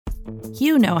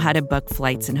You know how to book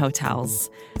flights and hotels.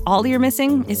 All you're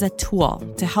missing is a tool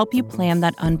to help you plan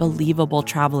that unbelievable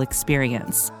travel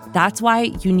experience. That's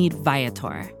why you need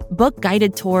Viator. Book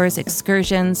guided tours,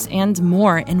 excursions, and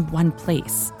more in one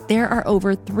place. There are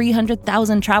over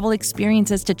 300,000 travel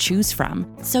experiences to choose from,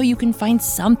 so you can find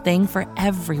something for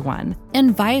everyone.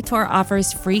 And Viator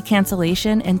offers free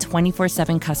cancellation and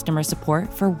 24/7 customer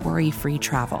support for worry-free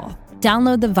travel.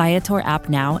 Download the Viator app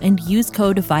now and use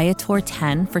code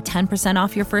Viator10 for 10%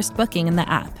 off your first booking in the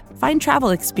app. Find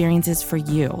travel experiences for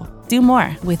you. Do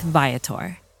more with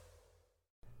Viator.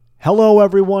 Hello,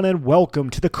 everyone, and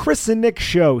welcome to the Chris and Nick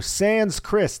Show. Sans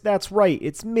Chris, that's right,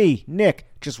 it's me, Nick,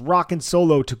 just rocking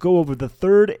solo to go over the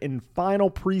third and final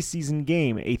preseason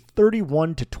game, a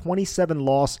 31-27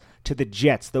 loss to the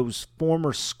Jets, those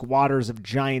former squatters of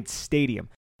Giants Stadium.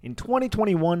 In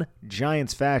 2021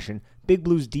 Giants fashion, Big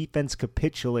Blue's defense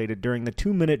capitulated during the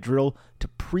 2-minute drill to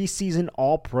preseason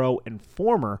All-Pro and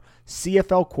former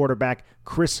CFL quarterback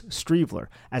Chris Streveler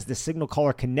as the signal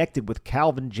caller connected with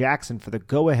Calvin Jackson for the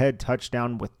go-ahead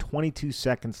touchdown with 22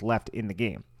 seconds left in the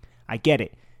game. I get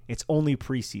it. It's only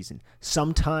preseason.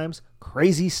 Sometimes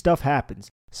crazy stuff happens.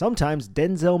 Sometimes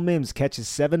Denzel Mims catches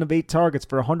 7 of 8 targets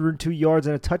for 102 yards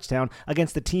and a touchdown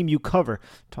against the team you cover.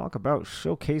 Talk about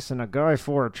showcasing a guy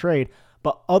for a trade.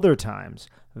 But other times,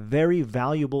 very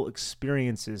valuable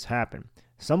experiences happen.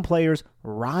 Some players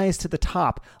rise to the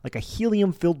top like a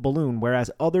helium-filled balloon, whereas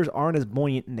others aren't as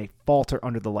buoyant and they falter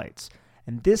under the lights.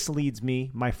 And this leads me,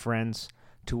 my friends,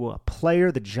 to a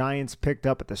player the Giants picked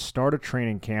up at the start of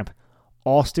training camp,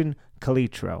 Austin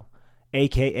Calitro,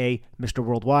 a.k.a. Mr.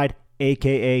 Worldwide,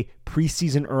 a.k.a.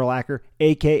 preseason Urlacher,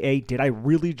 a.k.a. did I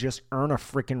really just earn a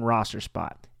freaking roster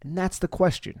spot? And that's the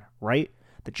question, right?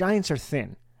 The Giants are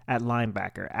thin at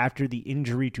linebacker after the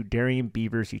injury to Darian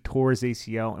Beavers. He tore his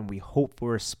ACL, and we hope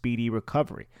for a speedy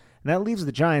recovery. And that leaves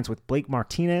the Giants with Blake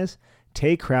Martinez,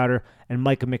 Tay Crowder, and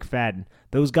Micah McFadden.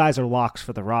 Those guys are locks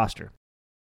for the roster.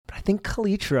 But I think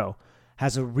Calitro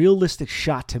has a realistic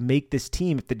shot to make this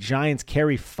team if the Giants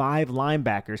carry 5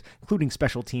 linebackers, including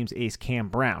special teams ace Cam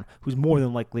Brown, who's more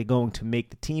than likely going to make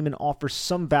the team and offer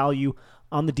some value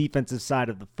on the defensive side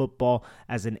of the football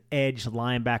as an edge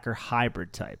linebacker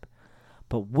hybrid type.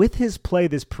 But with his play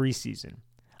this preseason,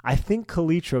 I think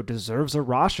Calitro deserves a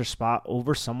roster spot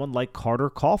over someone like Carter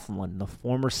Coughlin, the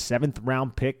former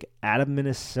 7th-round pick out of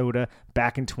Minnesota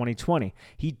back in 2020.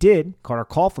 He did, Carter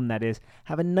Coughlin that is,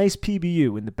 have a nice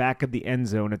PBU in the back of the end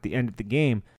zone at the end of the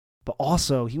game, but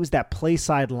also he was that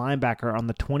play-side linebacker on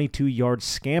the 22-yard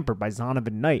scamper by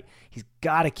Zonovan Knight. He's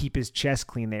got to keep his chest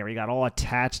clean there. He got all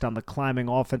attached on the climbing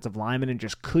offensive lineman and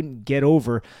just couldn't get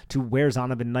over to where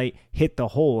Zonovan Knight hit the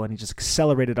hole, and he just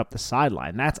accelerated up the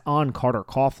sideline. That's on Carter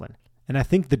Coughlin. And I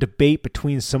think the debate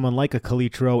between someone like a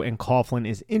Calitro and Coughlin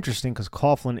is interesting because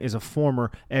Coughlin is a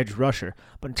former edge rusher.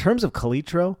 But in terms of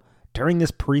Calitro, during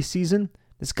this preseason,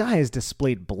 this guy has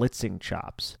displayed blitzing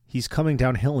chops. He's coming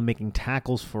downhill and making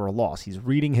tackles for a loss. He's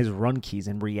reading his run keys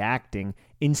and reacting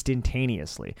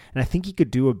instantaneously. And I think he could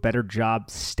do a better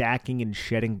job stacking and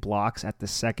shedding blocks at the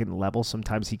second level.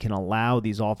 Sometimes he can allow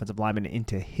these offensive linemen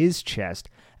into his chest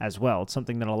as well. It's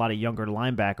something that a lot of younger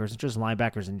linebackers, and just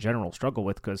linebackers in general, struggle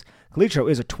with because Calitro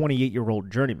is a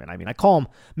 28-year-old journeyman. I mean, I call him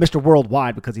Mr.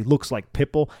 Worldwide because he looks like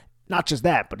Pitbull. Not just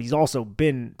that, but he's also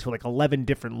been to like 11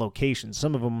 different locations.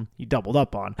 Some of them he doubled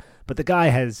up on. But the guy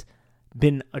has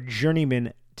been a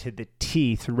journeyman to the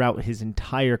T throughout his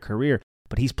entire career.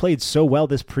 But he's played so well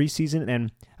this preseason,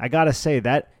 and I got to say,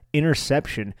 that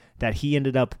interception that he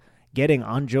ended up getting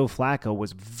on Joe Flacco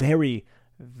was very,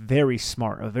 very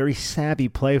smart, a very savvy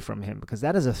play from him, because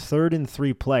that is a 3rd and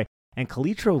 3 play. And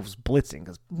Calitro was blitzing,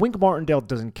 because Wink Martindale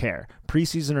doesn't care.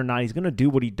 Preseason or not, he's going to do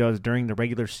what he does during the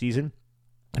regular season.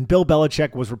 And Bill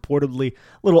Belichick was reportedly a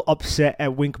little upset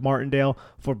at Wink Martindale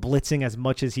for blitzing as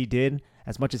much as he did,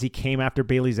 as much as he came after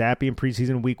Bailey Zappi in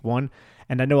preseason week 1.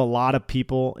 And I know a lot of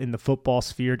people in the football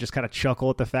sphere just kind of chuckle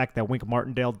at the fact that Wink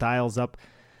Martindale dials up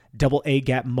double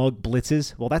A-gap mug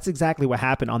blitzes. Well, that's exactly what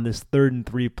happened on this 3rd and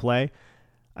 3 play.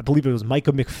 I believe it was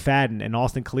Micah McFadden and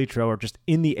Austin Calitro are just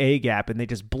in the A-gap, and they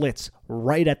just blitz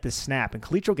right at the snap. And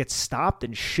Calitro gets stopped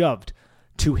and shoved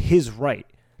to his right.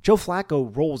 Joe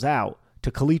Flacco rolls out to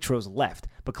Calitro's left,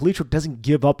 but Calitro doesn't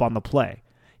give up on the play.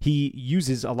 He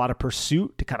uses a lot of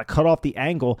pursuit to kind of cut off the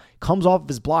angle, comes off of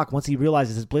his block once he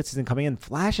realizes his blitz isn't coming in,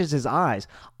 flashes his eyes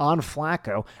on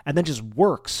Flacco, and then just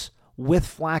works with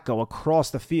Flacco across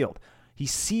the field. He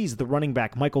sees the running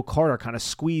back, Michael Carter, kind of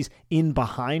squeeze in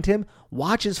behind him,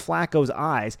 watches Flacco's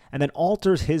eyes, and then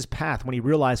alters his path when he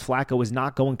realizes Flacco is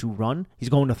not going to run. He's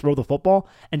going to throw the football,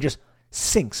 and just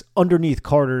sinks underneath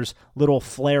Carter's little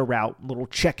flare route, little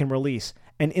check and release,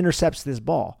 and intercepts this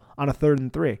ball on a 3rd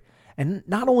and 3. And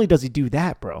not only does he do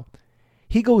that, bro,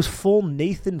 he goes full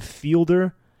Nathan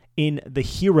Fielder in the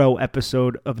Hero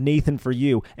episode of Nathan for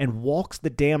You and walks the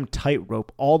damn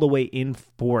tightrope all the way in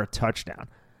for a touchdown.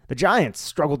 The Giants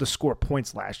struggled to score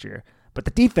points last year, but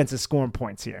the defense is scoring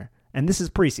points here. And this is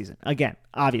preseason. Again,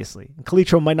 obviously.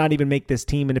 Kalitro might not even make this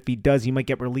team, and if he does, he might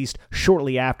get released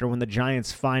shortly after when the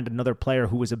Giants find another player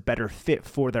who is a better fit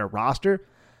for their roster.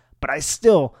 But I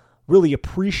still really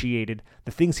appreciated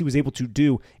the things he was able to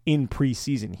do in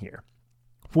preseason here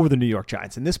for the New York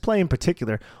Giants. And this play in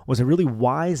particular was a really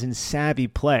wise and savvy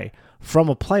play from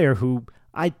a player who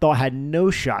I thought had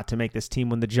no shot to make this team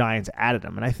when the Giants added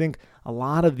him. And I think a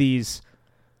lot of these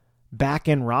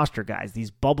back-end roster guys,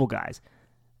 these bubble guys,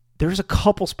 there's a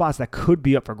couple spots that could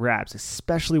be up for grabs,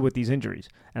 especially with these injuries.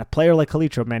 And a player like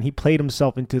Kalitro, man, he played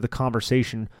himself into the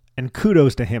conversation, and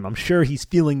kudos to him. I'm sure he's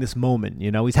feeling this moment,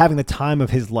 He's having the time of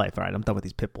his life. All right, I'm done with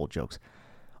these Pitbull jokes.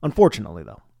 Unfortunately,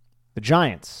 though, the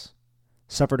Giants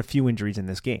suffered a few injuries in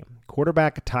this game.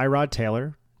 Quarterback Tyrod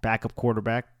Taylor, backup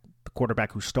quarterback, the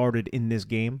quarterback who started in this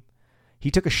game, he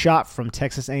took a shot from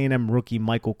Texas A&M rookie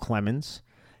Michael Clemens.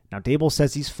 Now, Dable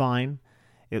says he's fine.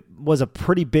 It was a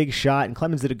pretty big shot, and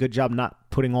Clemens did a good job not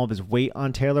putting all of his weight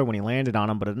on Taylor when he landed on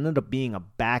him, but it ended up being a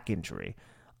back injury.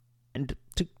 And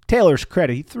to Taylor's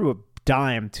credit, he threw a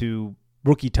dime to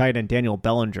rookie tight end Daniel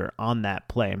Bellinger on that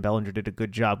play, and Bellinger did a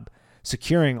good job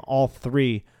securing all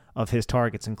 3 of his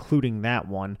targets, including that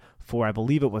one, for I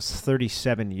believe it was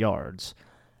 37 yards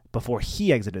before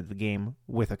he exited the game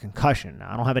with a concussion.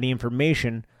 Now, I don't have any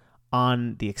information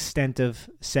on the extent of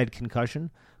said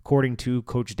concussion. According to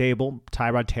Coach Dable,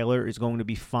 Tyrod Taylor is going to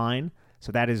be fine,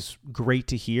 so that is great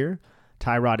to hear.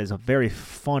 Tyrod is a very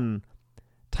fun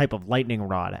type of lightning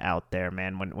rod out there,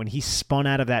 man. When he spun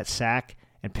out of that sack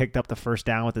and picked up the first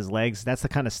down with his legs, that's the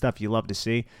kind of stuff you love to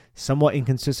see. Somewhat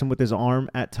inconsistent with his arm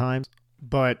at times,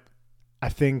 but I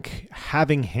think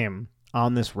having him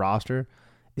on this roster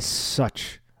is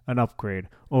such an upgrade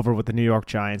over what the New York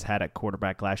Giants had at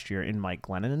quarterback last year in Mike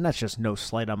Glennon. And that's just no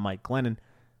slight on Mike Glennon,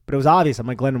 but it was obvious that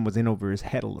Mike Glennon was in over his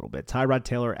head a little bit. Tyrod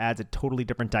Taylor adds a totally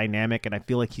different dynamic, and I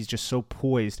feel like he's just so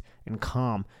poised and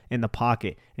calm in the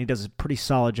pocket, and he does a pretty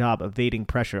solid job evading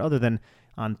pressure, other than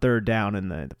on 3rd down in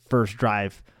the first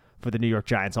drive for the New York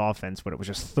Giants offense when it was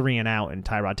just 3 and out, and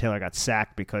Tyrod Taylor got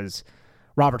sacked because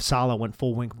Robert Saleh went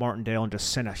full Wink Martindale and just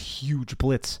sent a huge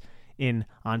blitz in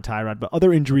on Tyrod. But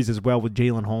other injuries as well with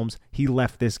Jalen Holmes. He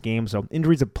left this game. So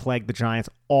injuries have plagued the Giants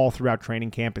all throughout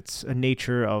training camp. It's a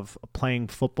nature of playing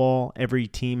football. Every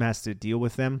team has to deal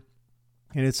with them.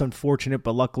 And it's unfortunate,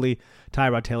 but luckily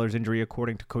Tyrod Taylor's injury,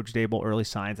 according to Coach Dable, early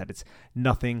signs that it's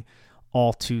nothing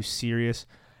all too serious.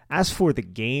 As for the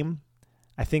game,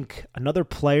 I think another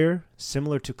player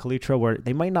similar to Kalitro, where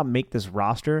they might not make this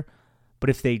roster, but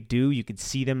if they do, you could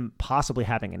see them possibly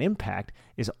having an impact,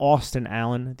 is Austin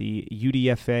Allen, the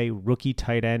UDFA rookie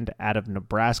tight end out of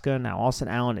Nebraska. Now, Austin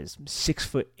Allen is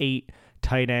 6'8"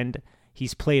 tight end.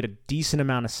 He's played a decent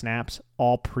amount of snaps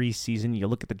all preseason. You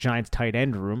look at the Giants' tight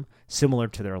end room, similar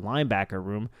to their linebacker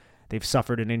room. They've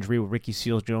suffered an injury with Ricky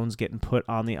Seals-Jones getting put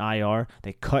on the IR.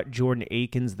 They cut Jordan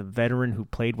Akins, the veteran who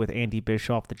played with Andy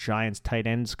Bischoff, the Giants' tight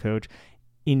ends coach,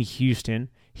 in Houston.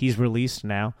 He's released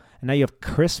now. And now you have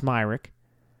Chris Myrick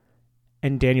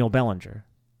and Daniel Bellinger.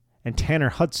 And Tanner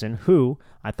Hudson, who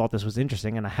I thought this was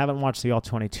interesting, and I haven't watched the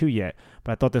All-22 yet,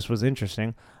 but I thought this was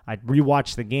interesting. I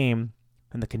rewatched the game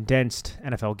in the condensed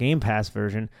NFL Game Pass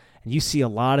version, and you see a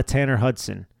lot of Tanner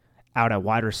Hudson out at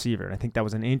wide receiver. And I think that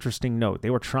was an interesting note. They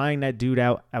were trying that dude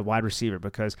out at wide receiver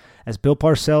because, as Bill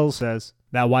Parcells says,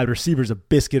 that wide receiver is a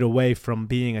biscuit away from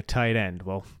being a tight end.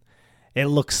 Well, it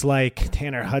looks like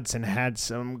Tanner Hudson had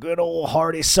some good old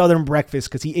hearty Southern breakfast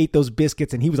because he ate those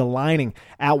biscuits and he was aligning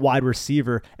at wide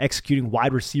receiver, executing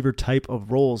wide receiver type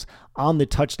of roles on the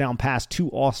touchdown pass to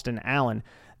Austin Allen.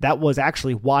 That was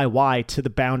actually YY to the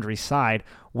boundary side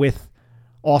with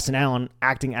Austin Allen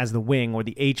acting as the wing or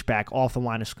the H-back off the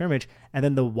line of scrimmage. And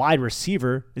then the wide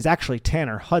receiver is actually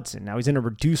Tanner Hudson. Now he's in a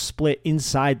reduced split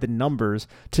inside the numbers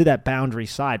to that boundary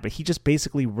side, but he just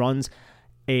basically runs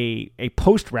a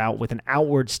post route with an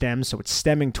outward stem, so it's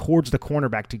stemming towards the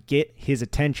cornerback to get his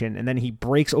attention, and then he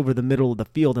breaks over the middle of the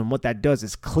field, and what that does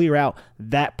is clear out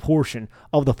that portion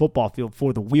of the football field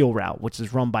for the wheel route, which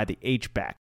is run by the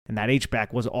H-back, and that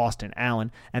H-back was Austin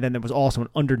Allen, and then there was also an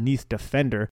underneath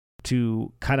defender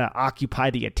to kind of occupy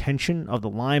the attention of the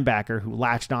linebacker who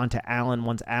latched on to Allen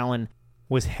once Allen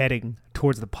was heading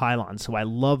towards the pylon. So I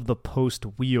love the post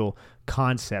wheel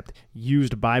concept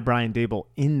used by Brian Dable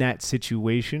in that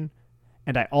situation.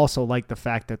 And I also like the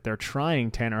fact that they're trying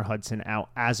Tanner Hudson out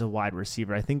as a wide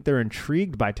receiver. I think they're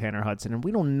intrigued by Tanner Hudson, and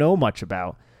we don't know much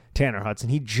about Tanner Hudson.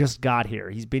 He just got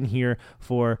here. He's been here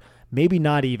for maybe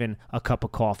not even a cup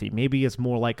of coffee. Maybe it's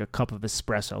more like a cup of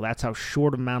espresso. That's how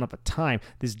short amount of a time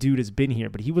this dude has been here.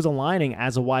 But he was aligning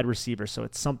as a wide receiver, so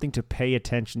it's something to pay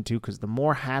attention to, because the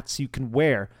more hats you can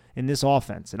wear in this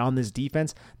offense and on this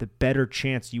defense, the better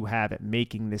chance you have at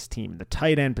making this team. The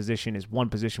tight end position is one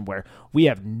position where we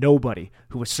have nobody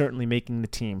who is certainly making the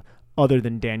team other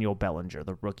than Daniel Bellinger,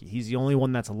 the rookie. He's the only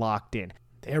one that's locked in.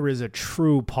 There is a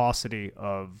true paucity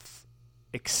of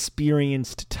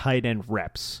experienced tight end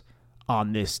reps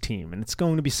on this team, and it's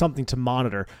going to be something to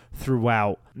monitor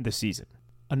throughout the season.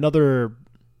 Another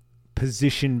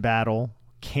position battle,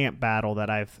 camp battle, that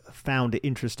I've found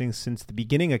interesting since the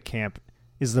beginning of camp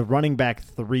is the running back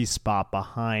 3 spot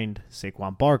behind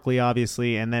Saquon Barkley,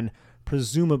 obviously, and then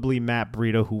presumably Matt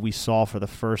Breida, who we saw for the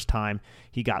first time.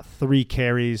 He got 3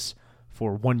 carries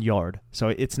for 1 yard. So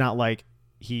it's not like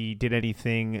he did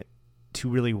anything to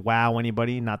really wow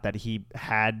anybody, not that he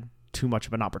had too much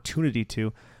of an opportunity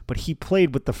to, but he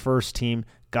played with the first team,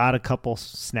 got a couple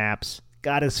snaps,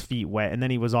 got his feet wet, and then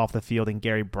he was off the field and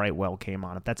Gary Brightwell came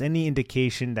on. If that's any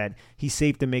indication that he's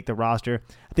safe to make the roster,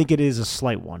 I think it is a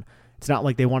slight one. It's not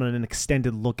like they wanted an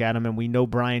extended look at him, and we know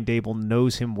Brian Daboll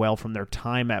knows him well from their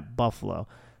time at Buffalo.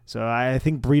 So I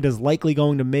think Breida's likely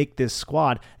going to make this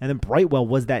squad, and then Brightwell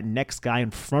was that next guy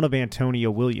in front of Antonio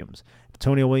Williams.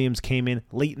 Antonio Williams came in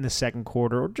late in the second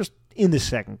quarter, or just in the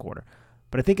second quarter.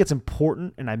 But I think it's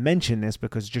important, and I mention this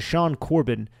because Jashaun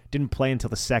Corbin didn't play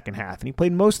until the second half, and he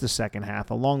played most of the second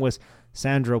half, along with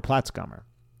Sandro Platzgummer.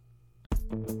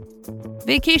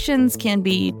 Vacations can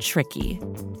be tricky.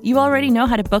 You already know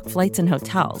how to book flights and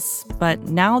hotels, but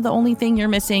now the only thing you're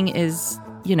missing is,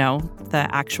 the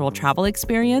actual travel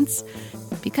experience.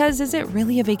 Because is it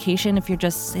really a vacation if you're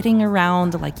just sitting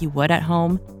around like you would at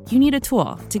home? You need a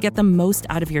tool to get the most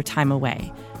out of your time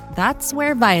away. That's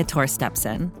where Viator steps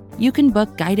in. You can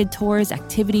book guided tours,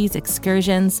 activities,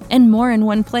 excursions, and more in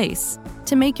one place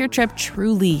to make your trip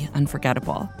truly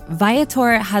unforgettable.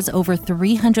 Viator has over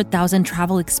 300,000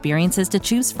 travel experiences to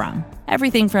choose from.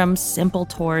 Everything from simple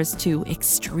tours to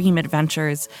extreme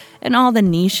adventures and all the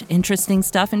niche, interesting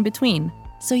stuff in between.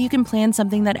 So you can plan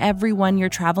something that everyone you're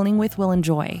traveling with will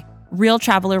enjoy. Real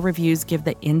traveler reviews give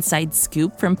the inside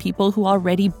scoop from people who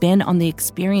already been on the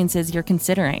experiences you're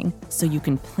considering, so you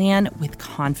can plan with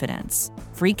confidence.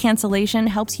 Free cancellation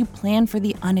helps you plan for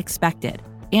the unexpected.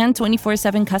 And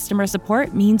 24/7 customer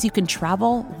support means you can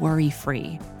travel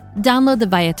worry-free. Download the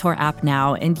Viator app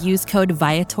now and use code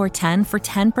Viator10 for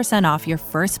 10% off your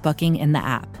first booking in the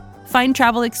app. Find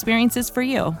travel experiences for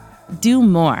you. Do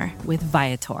more with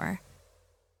Viator.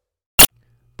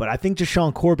 But I think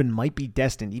Jashaun Corbin might be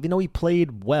destined, even though he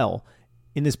played well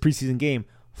in this preseason game,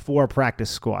 for a practice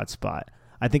squad spot.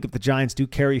 I think if the Giants do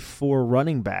carry 4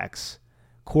 running backs,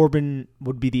 Corbin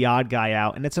would be the odd guy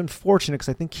out. And it's unfortunate because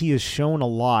I think he has shown a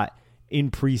lot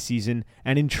in preseason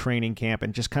and in training camp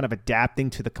and just kind of adapting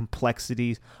to the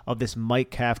complexities of this Mike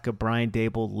Kafka, Brian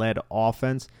Daboll-led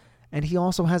offense. And he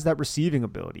also has that receiving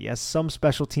ability. He has some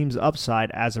special teams upside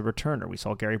as a returner. We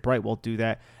saw Gary Brightwell do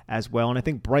that as well. And I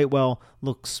think Brightwell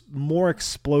looks more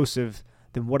explosive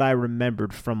than what I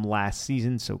remembered from last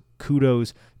season. So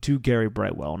kudos to Gary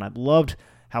Brightwell. And I loved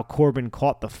how Corbin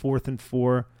caught the 4th and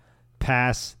 4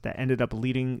 pass that ended up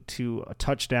leading to a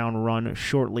touchdown run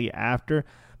shortly after.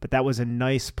 But that was a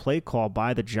nice play call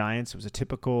by the Giants. It was a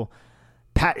typical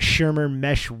Pat Shurmur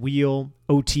mesh wheel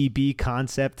OTB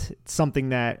concept. It's something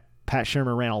that Pat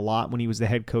Shurmur ran a lot when he was the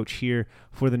head coach here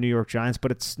for the New York Giants, but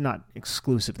it's not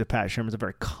exclusive to Pat Shurmur. It's a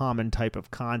very common type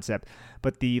of concept.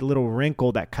 But the little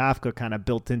wrinkle that Kafka kind of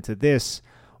built into this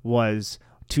was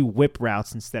 2 whip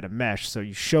routes instead of mesh. So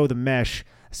you show the mesh,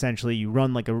 essentially you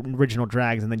run like original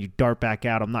drags, and then you dart back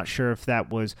out. I'm not sure if that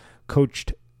was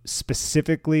coached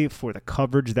specifically for the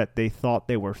coverage that they thought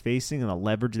they were facing and the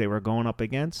leverage they were going up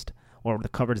against, or the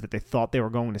coverage that they thought they were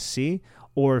going to see,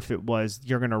 or if it was,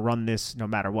 you're going to run this no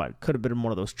matter what. It could have been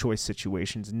one of those choice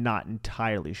situations, not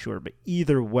entirely sure. But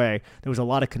either way, there was a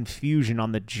lot of confusion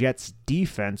on the Jets'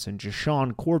 defense, and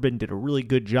Jashaun Corbin did a really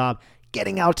good job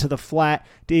getting out to the flat.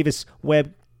 Davis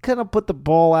Webb kind of put the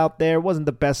ball out there. It wasn't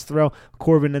the best throw.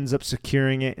 Corbin ends up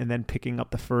securing it and then picking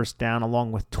up the first down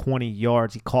along with 20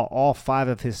 yards. He caught all 5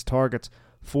 of his targets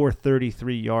for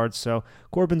 33 yards. So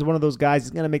Corbin's one of those guys. He's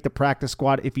going to make the practice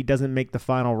squad if he doesn't make the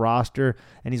final roster.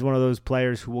 And he's one of those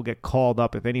players who will get called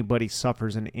up if anybody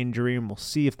suffers an injury. And we'll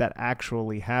see if that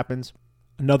actually happens.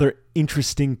 Another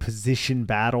interesting position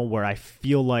battle where I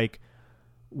feel like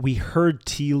we heard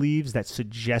tea leaves that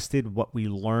suggested what we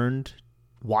learned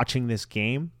watching this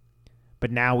game,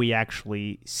 but now we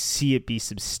actually see it be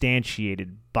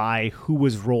substantiated by who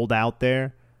was rolled out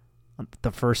there.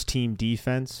 The first team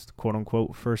defense, quote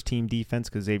unquote, first team defense,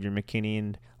 because Xavier McKinney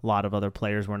and a lot of other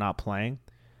players were not playing.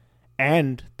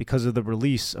 And because of the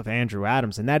release of Andrew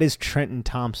Adams, and that is Trenton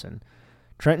Thompson.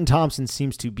 Trenton Thompson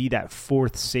seems to be that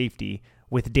fourth safety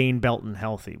with Dane Belton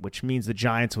healthy, which means the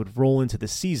Giants would roll into the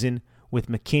season with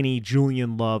McKinney,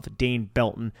 Julian Love, Dane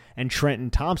Belton, and Trenton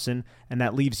Thompson, and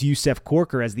that leaves Yusef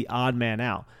Corker as the odd man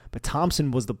out. But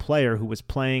Thompson was the player who was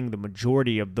playing the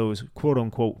majority of those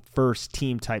quote-unquote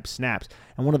first-team type snaps.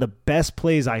 And one of the best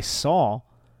plays I saw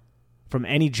from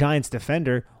any Giants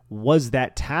defender was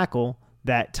that tackle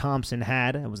that Thompson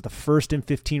had. It was the 1st and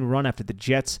 15 run after the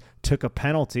Jets took a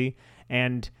penalty,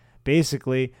 and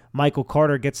basically, Michael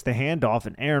Carter gets the handoff,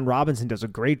 and Aaron Robinson does a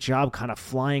great job kind of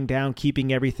flying down,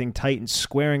 keeping everything tight and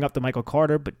squaring up to Michael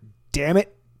Carter. But damn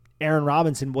it, Aaron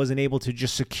Robinson wasn't able to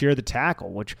just secure the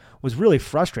tackle, which was really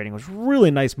frustrating. It was a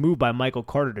really nice move by Michael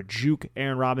Carter to juke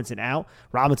Aaron Robinson out.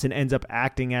 Robinson ends up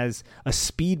acting as a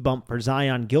speed bump for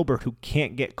Zion Gilbert, who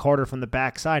can't get Carter from the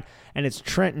backside. And it's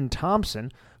Trenton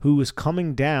Thompson, who is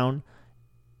coming down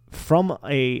from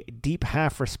a deep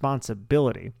half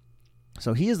responsibility.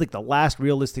 So he is like the last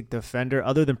realistic defender,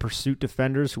 other than pursuit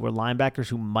defenders who were linebackers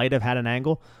who might have had an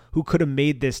angle, who could have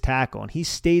made this tackle. And he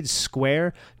stayed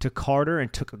square to Carter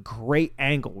and took a great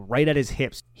angle right at his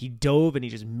hips. He dove and he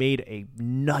just made a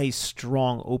nice,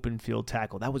 strong open field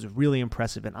tackle. That was really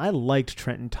impressive. And I liked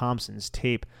Trenton Thompson's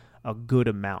tape a good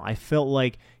amount. I felt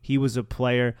like he was a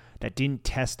player that didn't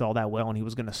test all that well and he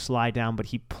was going to slide down, but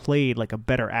he played like a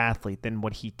better athlete than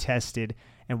what he tested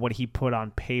and what he put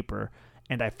on paper.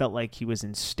 And I felt like he was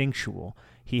instinctual.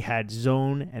 He had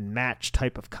zone and match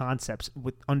type of concepts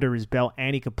under his belt,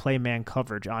 and he could play man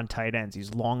coverage on tight ends.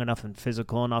 He's long enough and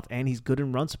physical enough, and he's good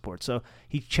in run support. So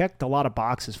he checked a lot of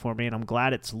boxes for me, and I'm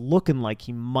glad it's looking like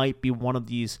he might be one of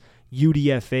these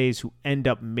UDFAs who end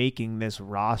up making this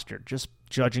roster, just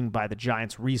judging by the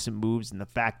Giants' recent moves and the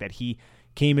fact that he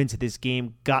came into this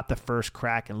game, got the first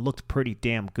crack, and looked pretty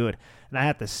damn good. And I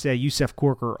have to say, Yusef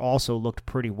Corker also looked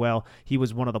pretty well. He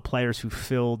was one of the players who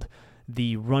filled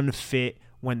the run fit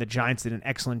when the Giants did an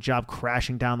excellent job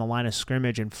crashing down the line of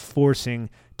scrimmage and forcing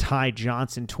Ty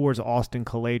Johnson towards Austin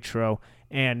Colatro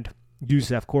and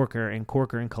Yusef Corker, and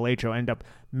Corker and Colatro end up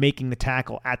making the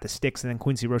tackle at the sticks, and then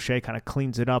Quincy Roche kind of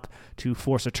cleans it up to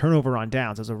force a turnover on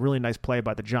downs. It was a really nice play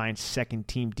by the Giants' second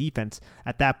team defense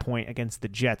at that point against the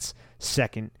Jets'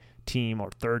 second team or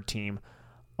third team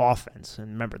offense.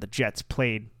 And remember, the Jets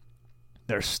played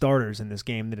their starters in this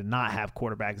game. They did not have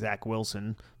quarterback Zach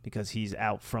Wilson because he's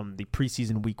out from the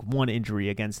preseason week 1 injury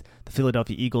against the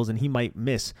Philadelphia Eagles, and he might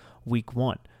miss week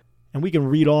 1. And we can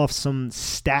read off some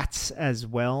stats as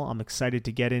well. I'm excited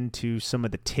to get into some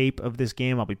of the tape of this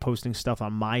game. I'll be posting stuff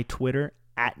on my Twitter,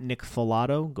 at Nick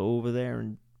Filato. Go over there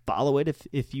and follow it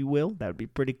if you will. That would be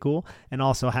pretty cool. And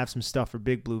also have some stuff for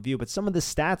Big Blue View. But some of the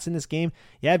stats in this game,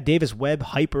 you have Davis Webb,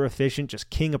 hyper efficient, just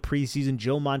king of preseason.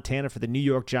 Joe Montana for the New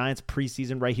York Giants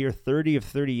preseason right here, 30 of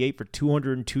 38 for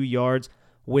 202 yards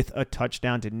with a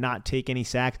touchdown. Did not take any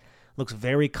sacks. Looks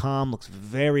very calm, looks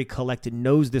very collected,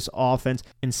 knows this offense,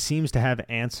 and seems to have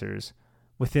answers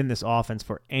within this offense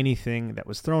for anything that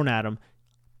was thrown at him,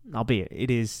 albeit it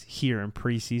is here in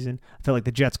preseason. I felt like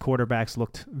the Jets quarterbacks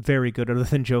looked very good, other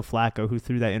than Joe Flacco, who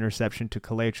threw that interception to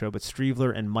Colatro, but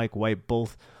Streveler and Mike White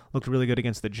both looked really good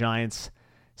against the Giants'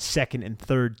 second and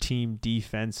third team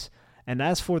defense. And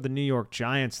as for the New York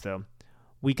Giants, though,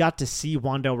 we got to see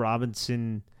Wan'Dale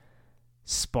Robinson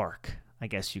spark, I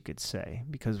guess you could say,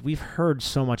 because we've heard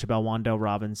so much about Wan'Dale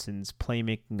Robinson's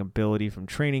playmaking ability from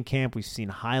training camp. We've seen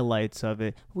highlights of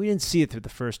it. We didn't see it through the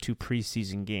first 2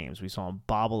 preseason games. We saw him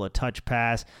bobble a touch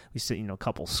pass. We saw, a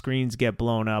couple screens get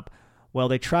blown up. Well,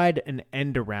 they tried an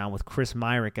end around with Chris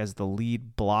Myrick as the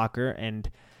lead blocker, and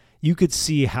you could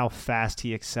see how fast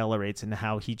he accelerates and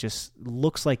how he just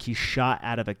looks like he's shot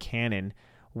out of a cannon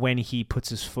when he puts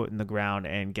his foot in the ground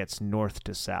and gets north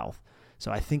to south.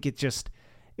 So I think it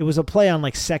was a play on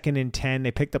like 2nd and 10.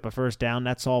 They picked up a first down.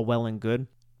 That's all well and good.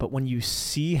 But when you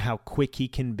see how quick he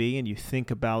can be and you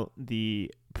think about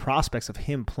the prospects of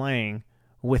him playing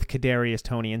with Kadarius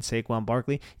Toney and Saquon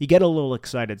Barkley, you get a little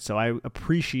excited. So I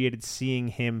appreciated seeing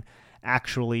him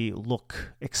actually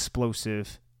look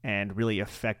explosive and really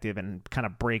effective and kind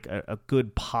of break a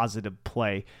good positive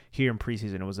play here in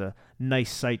preseason. It was a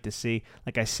nice sight to see.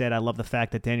 Like I said, I love the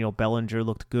fact that Daniel Bellinger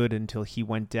looked good until he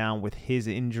went down with his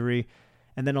injury.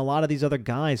 And then a lot of these other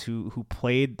guys who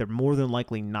played, they're more than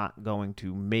likely not going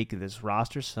to make this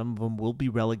roster. Some of them will be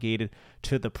relegated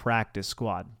to the practice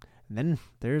squad. And then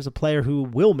there's a player who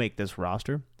will make this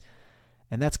roster,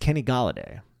 and that's Kenny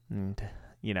Golladay. And,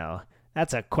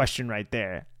 that's a question right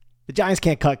there. The Giants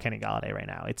can't cut Kenny Golladay right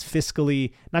now. It's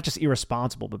fiscally not just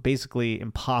irresponsible, but basically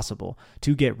impossible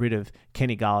to get rid of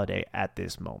Kenny Golladay at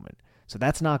this moment. So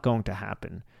that's not going to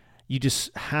happen. You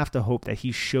just have to hope that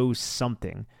he shows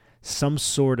something, some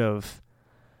sort of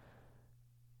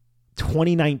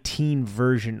 2019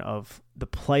 version of the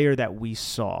player that we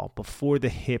saw before the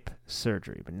hip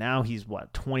surgery. But now he's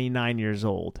 29 years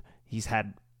old. He's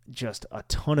had just a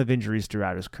ton of injuries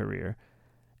throughout his career.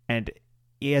 And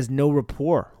he has no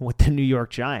rapport with the New York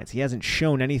Giants. He hasn't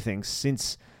shown anything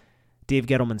since Dave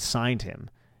Gettleman signed him.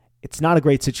 It's not a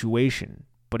great situation,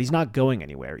 but he's not going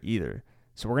anywhere either.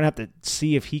 So we're going to have to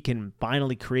see if he can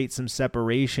finally create some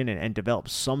separation and develop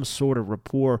some sort of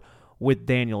rapport with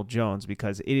Daniel Jones,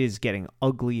 because it is getting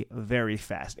ugly very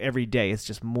fast. Every day it's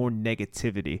just more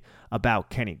negativity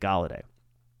about Kenny Golladay.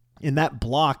 In that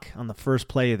block on the first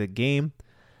play of the game,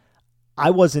 I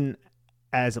wasn't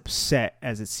as upset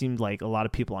as it seemed like a lot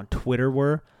of people on Twitter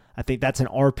were. I think that's an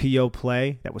RPO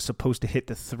play that was supposed to hit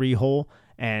the 3-hole,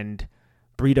 and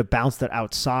Breida bounced it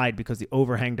outside because the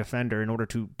overhang defender, in order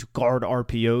to guard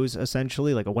RPOs,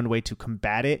 essentially, like one way to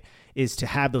combat it is to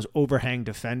have those overhang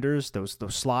defenders, those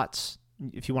slots,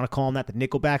 if you want to call them that, the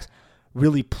nickelbacks,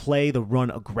 really play the run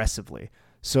aggressively.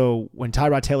 So when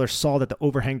Tyrod Taylor saw that the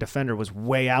overhang defender was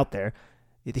way out there,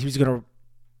 he was going to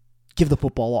give the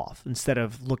football off instead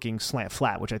of looking slant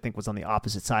flat, which I think was on the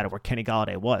opposite side of where Kenny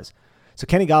Golladay was. So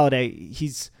Kenny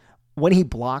Golladay, when he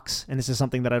blocks, and this is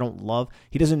something that I don't love,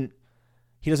 he doesn't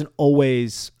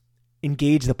always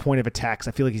engage the point of attacks.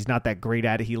 I feel like he's not that great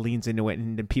at it. He leans into it,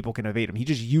 and then people can evade him. He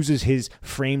just uses his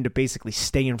frame to basically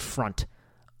stay in front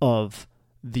of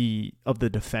the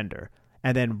defender.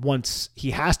 And then once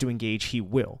he has to engage, he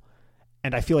will.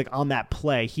 And I feel like on that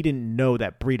play, he didn't know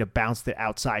that Breida bounced it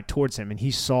outside towards him, and he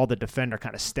saw the defender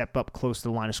kind of step up close to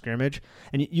the line of scrimmage.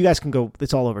 And you guys can go,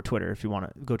 it's all over Twitter if you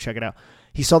want to go check it out.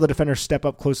 He saw the defender step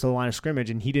up close to the line of scrimmage,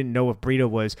 and he didn't know if Breida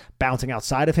was bouncing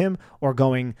outside of him or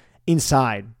going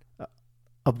inside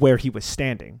of where he was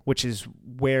standing, which is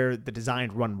where the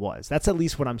designed run was. That's at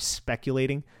least what I'm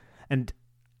speculating. And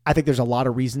I think there's a lot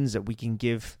of reasons that we can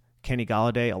give Kenny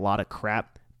Golladay a lot of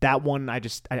crap. That one, I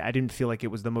didn't feel like it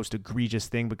was the most egregious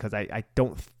thing, because I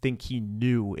don't think he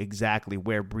knew exactly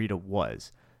where Breida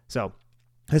was. So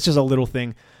it's just a little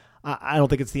thing. I don't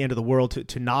think it's the end of the world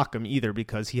to knock him either,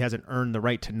 because he hasn't earned the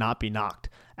right to not be knocked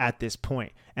at this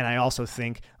point. And I also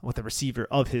think with a receiver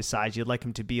of his size, you'd like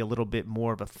him to be a little bit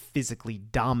more of a physically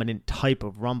dominant type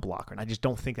of run blocker. And I just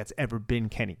don't think that's ever been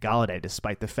Kenny Golladay,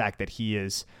 despite the fact that he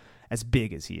is as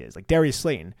big as he is. Like Darius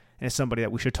Slayton, and is somebody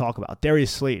that we should talk about.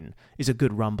 Darius Slayton is a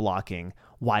good run blocking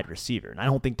wide receiver, and I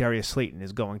don't think Darius Slayton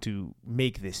is going to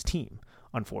make this team,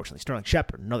 unfortunately. Sterling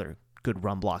Shepard, another good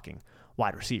run blocking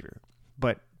wide receiver.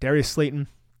 But Darius Slayton,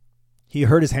 he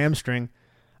hurt his hamstring,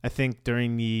 I think,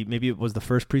 during maybe it was the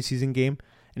first preseason game,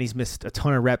 and he's missed a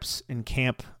ton of reps in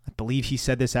camp. I believe he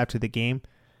said this after the game.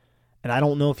 And I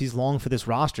don't know if he's long for this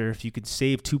roster. If you could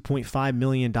save $2.5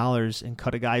 million and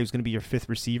cut a guy who's going to be your fifth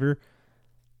receiver,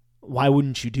 why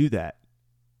wouldn't you do that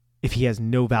if he has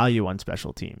no value on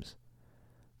special teams?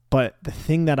 But the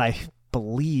thing that I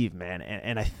believe, man,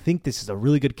 and I think this is a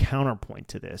really good counterpoint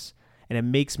to this, and it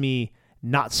makes me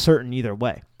not certain either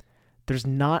way. There's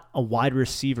not a wide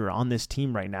receiver on this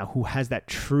team right now who has that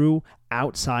true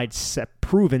outside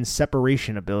proven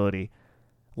separation ability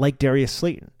like Darius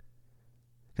Slayton.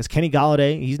 Because Kenny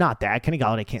Golladay, he's not that. Kenny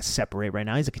Golladay can't separate right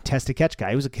now. He's a contested catch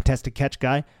guy. He was a contested catch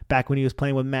guy back when he was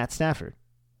playing with Matt Stafford.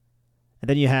 And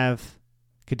then you have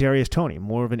Kadarius Toney,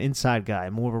 more of an inside guy,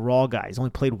 more of a raw guy. He's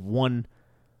only played one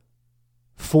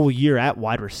full year at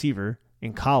wide receiver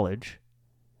in college.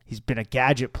 He's been a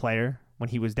gadget player when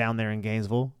he was down there in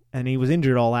Gainesville, and he was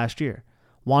injured all last year.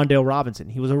 Wan'Dale Robinson,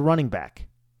 he was a running back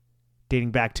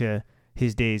dating back to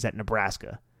his days at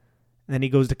Nebraska. And then he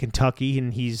goes to Kentucky,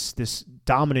 and he's this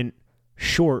dominant,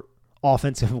 short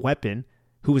offensive weapon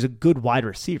who was a good wide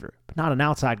receiver, but not an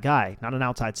outside guy, not an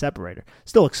outside separator.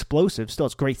 Still explosive, still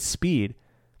has great speed.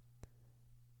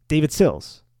 David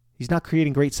Sills, he's not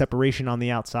creating great separation on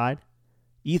the outside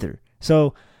either.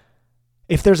 So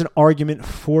if there's an argument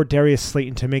for Darius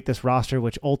Slayton to make this roster,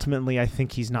 which ultimately I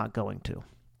think he's not going to,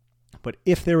 but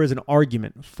if there is an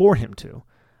argument for him to,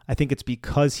 I think it's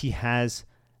because he has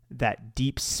that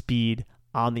deep speed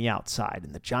on the outside.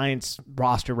 And the Giants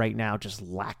roster right now just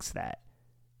lacks that.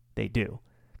 They do.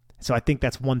 So I think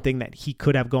that's one thing that he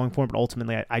could have going for him, but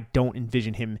ultimately I don't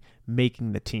envision him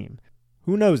making the team.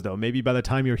 Who knows, though? Maybe by the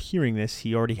time you're hearing this,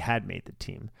 he already had made the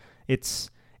team. It's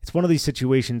one of these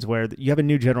situations where you have a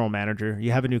new general manager,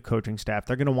 you have a new coaching staff.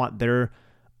 They're going to want their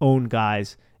own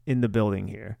guys in the building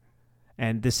here.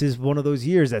 And this is one of those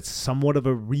years that's somewhat of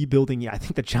a rebuilding year. I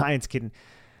think the Giants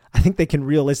they can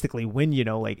realistically win,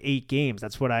 8 games.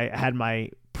 That's what I had my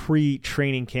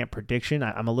pre-training camp prediction.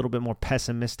 I'm a little bit more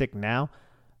pessimistic now.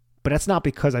 But that's not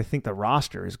because I think the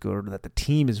roster is good or that the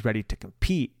team is ready to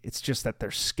compete. It's just that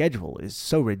their schedule is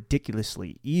so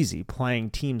ridiculously easy,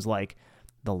 playing teams like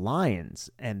the Lions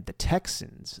and the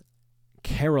Texans,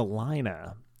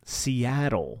 Carolina,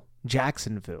 Seattle,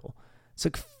 Jacksonville. It's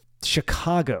like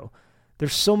Chicago.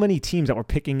 There's so many teams that were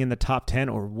picking in the top 10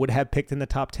 or would have picked in the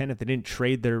top 10 if they didn't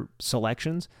trade their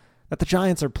selections that the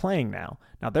Giants are playing now.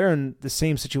 Now, they're in the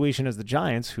same situation as the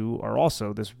Giants, who are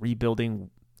also this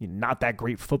rebuilding, not that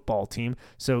great football team,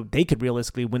 so they could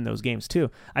realistically win those games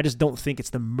too. I just don't think it's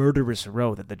the murderous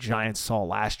row that the Giants saw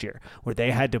last year, where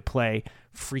they had to play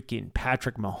freaking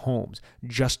Patrick Mahomes,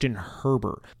 Justin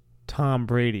Herbert, Tom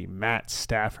Brady, Matt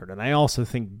Stafford. And I also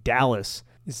think Dallas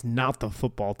is not the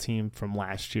football team from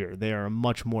last year. They are a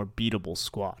much more beatable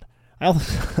squad.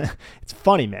 It's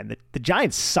funny, man. The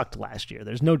Giants sucked last year.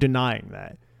 There's no denying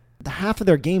that. Half of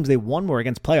their games they won were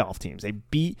against playoff teams. They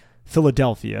beat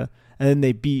Philadelphia, and then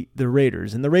they beat the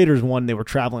Raiders. And the Raiders won. They were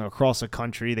traveling across the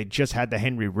country. They just had the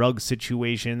Henry Ruggs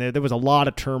situation. There was a lot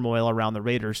of turmoil around the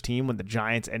Raiders team when the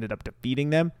Giants ended up defeating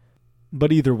them.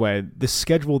 But either way, the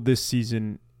schedule this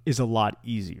season is a lot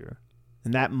easier.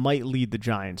 And that might lead the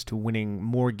Giants to winning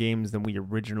more games than we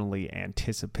originally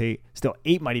anticipate. Still,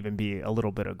 8 might even be a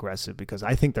little bit aggressive because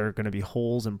I think there are going to be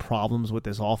holes and problems with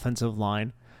this offensive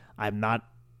line. I'm not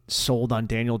sold on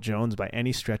Daniel Jones by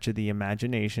any stretch of the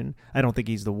imagination. I don't think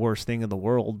he's the worst thing in the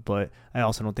world, but I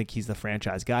also don't think he's the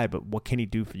franchise guy. But what can he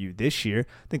do for you this year?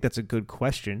 I think that's a good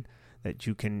question that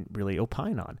you can really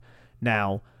opine on.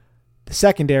 Now, the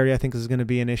secondary I think is going to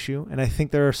be an issue, and I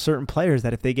think there are certain players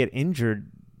that if they get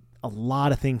injured, a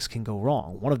lot of things can go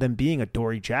wrong. One of them being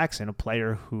Adoree Jackson, a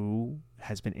player who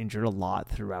has been injured a lot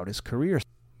throughout his career.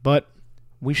 But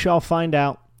we shall find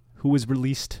out who is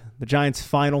released. The Giants'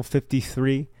 final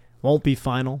 53 won't be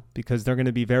final because they're going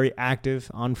to be very active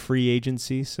on free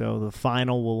agency. So the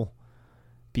final will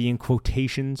be in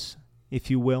quotations,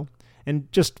 if you will.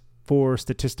 And just for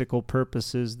statistical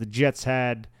purposes, the Jets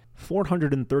had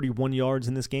 431 yards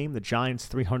in this game. The Giants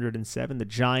 307. The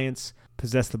Giants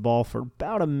possessed the ball for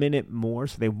about a minute more,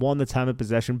 so they won the time of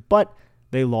possession, but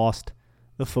they lost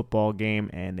the football game,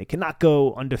 and they cannot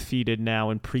go undefeated now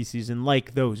in preseason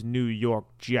like those New York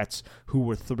Jets who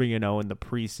were 3-0 in the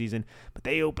preseason. But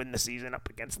they opened the season up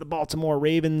against the Baltimore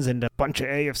Ravens and a bunch of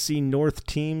AFC North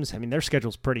teams. I mean, their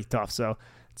schedule's pretty tough, so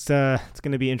it's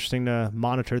going to be interesting to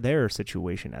monitor their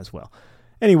situation as well.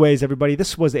 Anyways, everybody,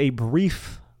 this was a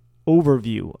brief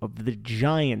overview of the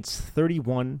Giants'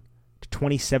 31-27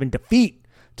 defeat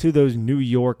to those New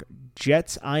York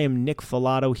Jets. I am Nick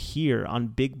Falato here on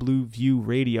Big Blue View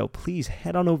Radio. Please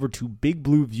head on over to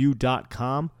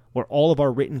bigblueview.com where all of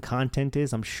our written content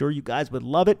is. I'm sure you guys would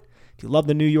love it. If you love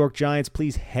the New York Giants,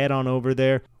 please head on over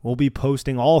there. We'll be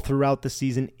posting all throughout the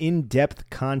season in-depth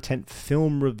content,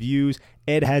 film reviews.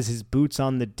 Ed has his boots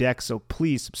on the deck, so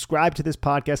please subscribe to this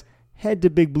podcast. Head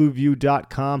to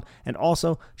bigblueview.com and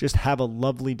also just have a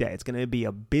lovely day. It's going to be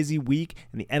a busy week,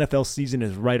 and the NFL season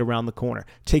is right around the corner.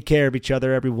 Take care of each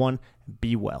other, everyone.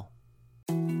 Be well.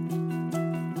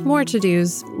 More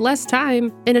to-dos, less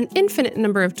time, and an infinite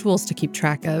number of tools to keep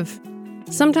track of.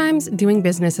 Sometimes doing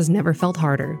business has never felt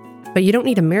harder, but you don't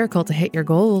need a miracle to hit your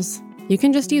goals. You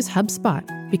can just use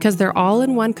HubSpot because their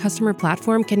all-in-one customer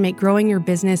platform can make growing your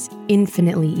business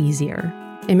infinitely easier.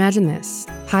 Imagine this: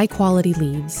 high-quality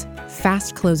leads,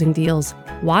 fast closing deals,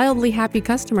 wildly happy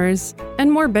customers,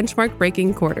 and more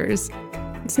benchmark-breaking quarters.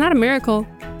 It's not a miracle,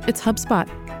 it's HubSpot.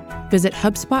 Visit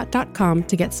HubSpot.com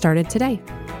to get started today.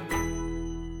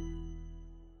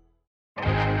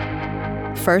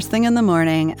 First thing in the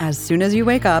morning, as soon as you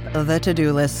wake up, the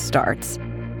to-do list starts.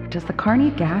 Does the car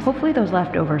need gas? Hopefully those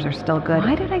leftovers are still good.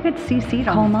 Why did I get CC'd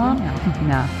on this email?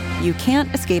 No. You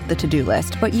can't escape the to-do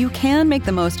list, but you can make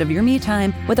the most of your me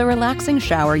time with a relaxing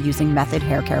shower using Method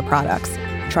Hair Care products.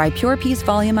 Try Pure Peace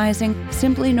Volumizing,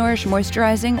 Simply Nourish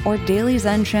Moisturizing, or Daily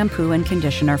Zen Shampoo and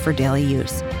Conditioner for daily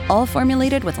use. All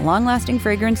formulated with long-lasting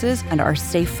fragrances and are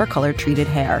safe for color-treated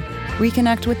hair.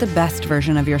 Reconnect with the best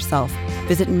version of yourself.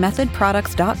 Visit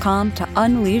methodproducts.com to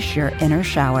unleash your inner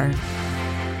shower.